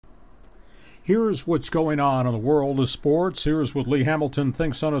Here's what's going on in the world of sports. Here's what Lee Hamilton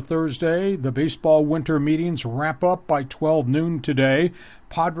thinks on a Thursday. The baseball winter meetings wrap up by 12 noon today.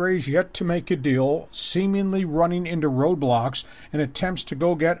 Padres yet to make a deal, seemingly running into roadblocks in attempts to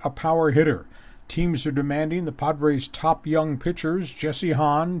go get a power hitter. Teams are demanding the Padres' top young pitchers, Jesse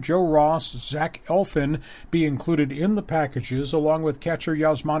Hahn, Joe Ross, Zach Eflin, be included in the packages, along with catcher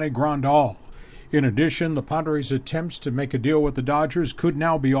Yasmani Grandal. In addition, the Padres' attempts to make a deal with the Dodgers could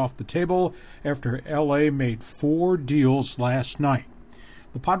now be off the table after L.A. made 4 deals last night.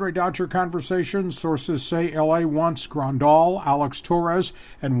 The Padre-Dodger conversation, sources say L.A. wants Grandal, Alex Torres,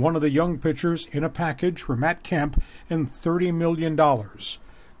 and one of the young pitchers in a package for Matt Kemp and $30 million.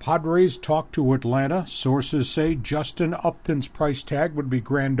 Padres talked to Atlanta. Sources say Justin Upton's price tag would be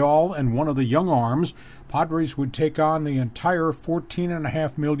Grandal and one of the young arms. Padres would take on the entire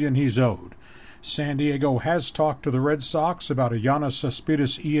 $14.5 million he's owed. San Diego has talked to the Red Sox about a Giannis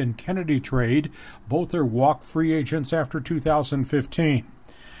Cespedes-Ian Kennedy trade. Both are walk free agents after 2015.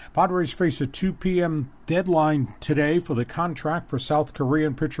 Padres face a 2 p.m. deadline today for the contract for South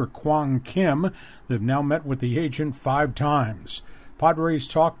Korean pitcher Kwang Kim. They've now met with the agent 5 times. Padres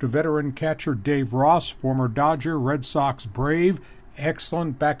talked to veteran catcher Dave Ross, former Dodger, Red Sox Brave,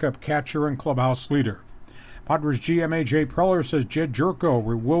 excellent backup catcher and clubhouse leader. Padres GM A.J. Preller says Jed Jerko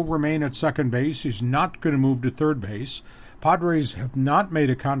will remain at second base. He's not going to move to third base. Padres have not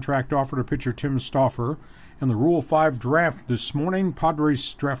made a contract offer to pitcher Tim Stauffer. In the Rule 5 draft this morning,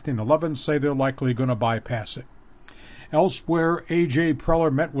 Padres drafting 11 say they're likely going to bypass it. Elsewhere, A.J.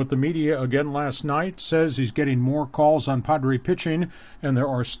 Preller met with the media again last night, says he's getting more calls on Padre pitching, and there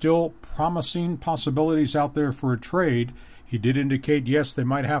are still promising possibilities out there for a trade. He did indicate, yes, they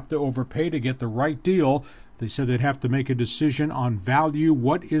might have to overpay to get the right deal. They said they'd have to make a decision on value.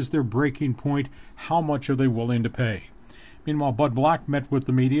 What is their breaking point? How much are they willing to pay? Meanwhile, Bud Black met with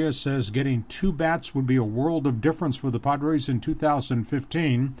the media, says getting 2 bats would be a world of difference for the Padres in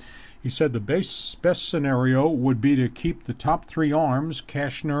 2015. He said the best scenario would be to keep the top 3 arms,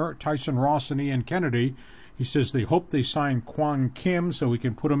 Cashner, Tyson Ross, and Ian Kennedy. He says they hope they sign Kwang Kim so he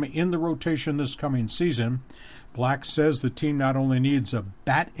can put him in the rotation this coming season. Black says the team not only needs a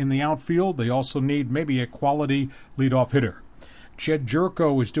bat in the outfield, they also need maybe a quality leadoff hitter. Jed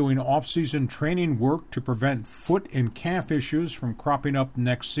Jerko is doing off-season training work to prevent foot and calf issues from cropping up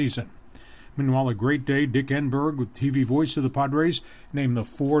next season. Meanwhile, a great day, Dick Enberg, with TV voice of the Padres, named the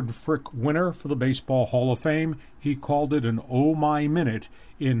Ford Frick winner for the Baseball Hall of Fame. He called it an oh my minute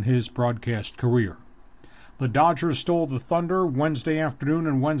in his broadcast career. The Dodgers stole the thunder Wednesday afternoon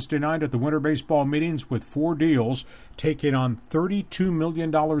and Wednesday night at the winter baseball meetings with 4 deals, taking on $32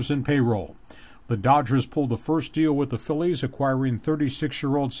 million in payroll. The Dodgers pulled the first deal with the Phillies, acquiring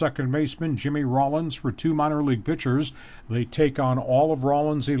 36-year-old second baseman Jimmy Rollins for 2 minor league pitchers. They take on all of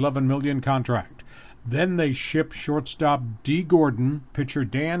Rollins' $11 million contract. Then they ship shortstop Dee Gordon, pitcher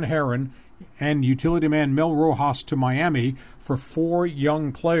Dan Herron, and utility man Mel Rojas to Miami for 4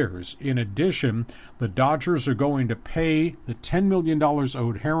 young players. In addition, the Dodgers are going to pay the $10 million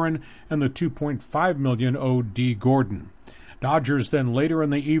owed Herron and the $2.5 million owed Dee Gordon. Dodgers then later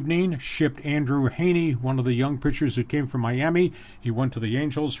in the evening shipped Andrew Heaney, one of the young pitchers who came from Miami. He went to the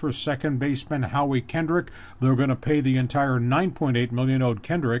Angels for second baseman Howie Kendrick. They're going to pay the entire $9.8 million owed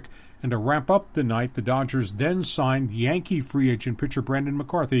Kendrick. And to wrap up the night, the Dodgers then signed Yankee free agent pitcher Brandon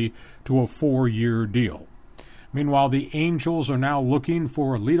McCarthy to a 4-year deal. Meanwhile, the Angels are now looking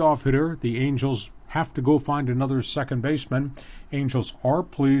for a leadoff hitter. The Angels have to go find another second baseman. Angels are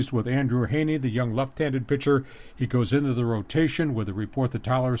pleased with Andrew Heaney, the young left-handed pitcher. He goes into the rotation with a report that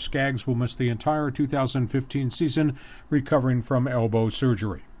Tyler Skaggs will miss the entire 2015 season, recovering from elbow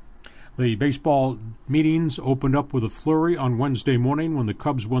surgery. The baseball meetings opened up with a flurry on Wednesday morning when the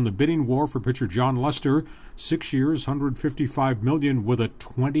Cubs won the bidding war for pitcher Jon Lester, 6 years, $155 million with a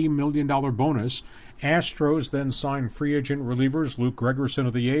 $20 million bonus. Astros then signed free agent relievers Luke Gregerson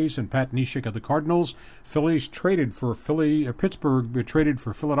of the A's and Pat Neshek of the Cardinals. Pittsburgh traded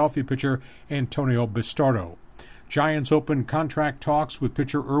for Philadelphia pitcher Antonio Bastardo. Giants opened contract talks with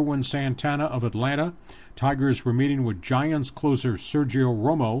pitcher Erwin Santana of Atlanta. Tigers were meeting with Giants closer Sergio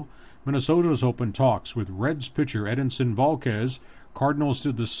Romo. Minnesota's opened talks with Reds pitcher Edinson Volquez. Cardinals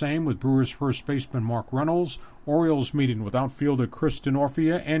did the same with Brewers first baseman Mark Reynolds. Orioles meeting with outfielder Chris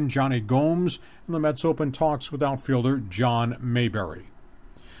Denorfia and Johnny Gomes. And the Mets opened talks with outfielder John Mayberry.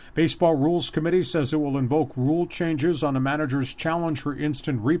 Baseball Rules Committee says it will invoke rule changes on a manager's challenge for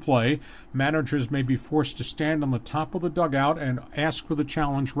instant replay. Managers may be forced to stand on the top of the dugout and ask for the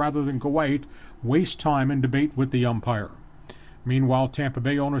challenge rather than go waste time and debate with the umpire. Meanwhile, Tampa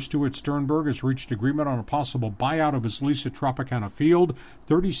Bay owner Stuart Sternberg has reached agreement on a possible buyout of his lease at Tropicana Field,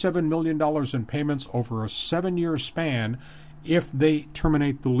 $37 million in payments over a 7-year span if they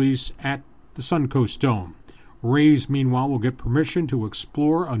terminate the lease at the Suncoast Dome. Rays, meanwhile, will get permission to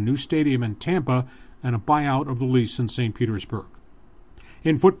explore a new stadium in Tampa and a buyout of the lease in St. Petersburg.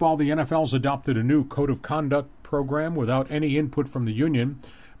 In football, the NFL's adopted a new code of conduct program without any input from the union.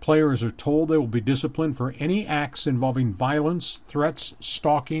 Players are told they will be disciplined for any acts involving violence, threats,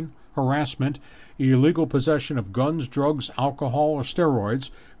 stalking, harassment, illegal possession of guns, drugs, alcohol, or steroids,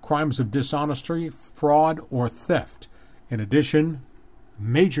 crimes of dishonesty, fraud, or theft. In addition,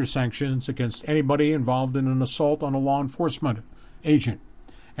 major sanctions against anybody involved in an assault on a law enforcement agent.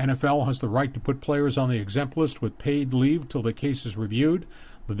 NFL has the right to put players on the exempt list with paid leave till the case is reviewed.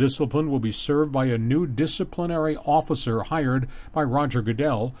 The discipline will be served by a new disciplinary officer hired by Roger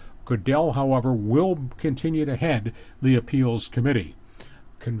Goodell. Goodell, however, will continue to head the appeals committee.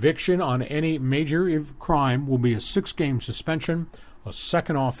 Conviction on any major crime will be a 6-game suspension. A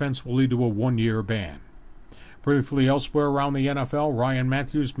second offense will lead to a 1-year ban. Briefly elsewhere around the NFL, Ryan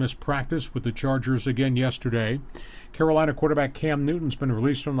Matthews missed practice with the Chargers again yesterday. Carolina quarterback Cam Newton's been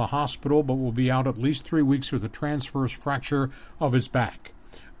released from the hospital but will be out at least 3 weeks with a transverse fracture of his back.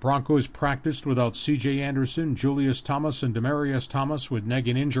 Broncos practiced without C.J. Anderson, Julius Thomas, and Demaryius Thomas with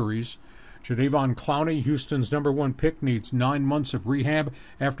nagging injuries. Jadeveon Clowney, Houston's #1 pick, needs 9 months of rehab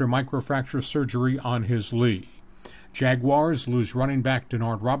after microfracture surgery on his knee. Jaguars lose running back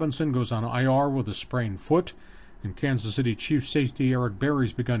Denard Robinson, goes on IR with a sprained foot. And Kansas City Chiefs safety Eric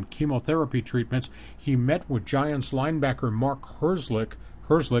Berry's begun chemotherapy treatments. He met with Giants linebacker Mark Herzlich.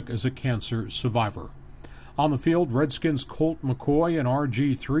 Herzlich is a cancer survivor. On the field, Redskins' Colt McCoy and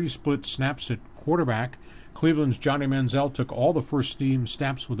RG3 split snaps at quarterback. Cleveland's Johnny Manziel took all the first-team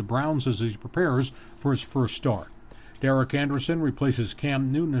snaps with the Browns as he prepares for his first start. Derek Anderson replaces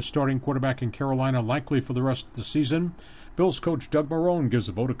Cam Newton as starting quarterback in Carolina, likely for the rest of the season. Bills coach Doug Marrone gives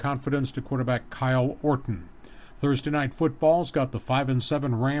a vote of confidence to quarterback Kyle Orton. Thursday Night Football's got the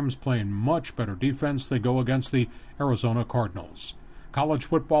 5-7 Rams playing much better defense. They go against the Arizona Cardinals. College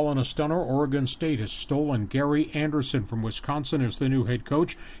football in a stunner, Oregon State has stolen Gary Anderson from Wisconsin as the new head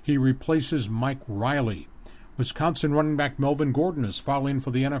coach. He replaces Mike Riley. Wisconsin running back Melvin Gordon is filing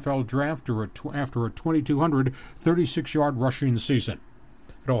for the NFL draft after a 2,236-yard rushing season.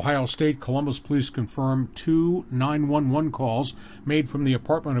 At Ohio State, Columbus police confirm 2 911 calls made from the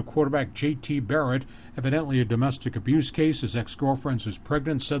apartment of quarterback J.T. Barrett, evidently a domestic abuse case. His ex-girlfriend, who's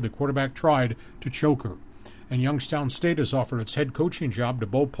pregnant, said the quarterback tried to choke her. And Youngstown State has offered its head coaching job to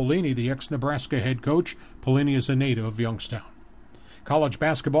Bo Pelini, the ex-Nebraska head coach. Pelini is a native of Youngstown. College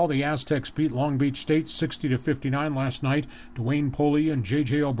basketball, the Aztecs beat Long Beach State 60-59 last night. Dwayne Poley and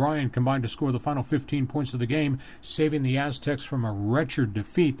J.J. O'Brien combined to score the final 15 points of the game, saving the Aztecs from a wretched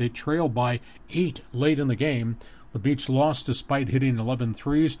defeat. They trailed by 8 late in the game. The Beach lost despite hitting 11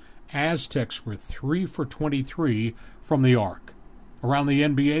 threes. Aztecs were 3 for 23 from the arc. Around the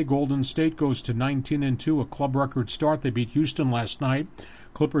NBA, Golden State goes to 19-2, a club record start. They beat Houston last night.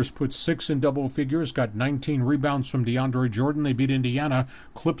 Clippers put 6 in double figures, got 19 rebounds from DeAndre Jordan. They beat Indiana.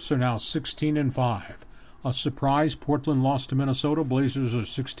 Clips are now 16-5. A surprise, Portland lost to Minnesota. Blazers are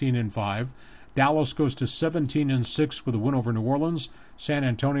 16-5. Dallas goes to 17-6 with a win over New Orleans. San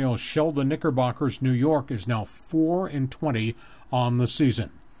Antonio shelled the Knickerbockers. New York is now 4-20 on the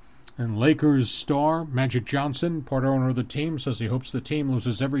season. And Lakers star Magic Johnson, part owner of the team, says he hopes the team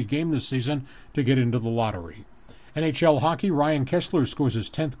loses every game this season to get into the lottery. NHL hockey, Ryan Kessler scores his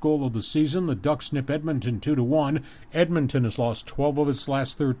 10th goal of the season. The Ducks nip Edmonton 2-1. Edmonton has lost 12 of its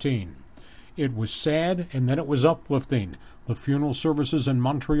last 13. It was sad, and then it was uplifting. The funeral services in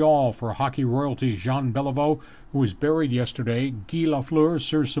Montreal for hockey royalty Jean Beliveau, who was buried yesterday. Guy Lafleur,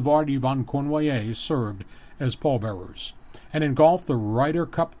 Sir Savard, Yvonne Cornwallier served as pallbearers. And in golf, the Ryder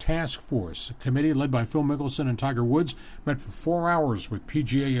Cup Task Force, a committee led by Phil Mickelson and Tiger Woods, met for 4 hours with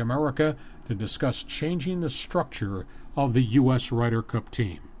PGA America to discuss changing the structure of the U.S. Ryder Cup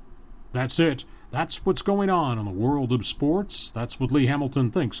team. That's it. That's what's going on in the world of sports. That's what Lee Hamilton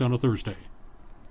thinks on a Thursday.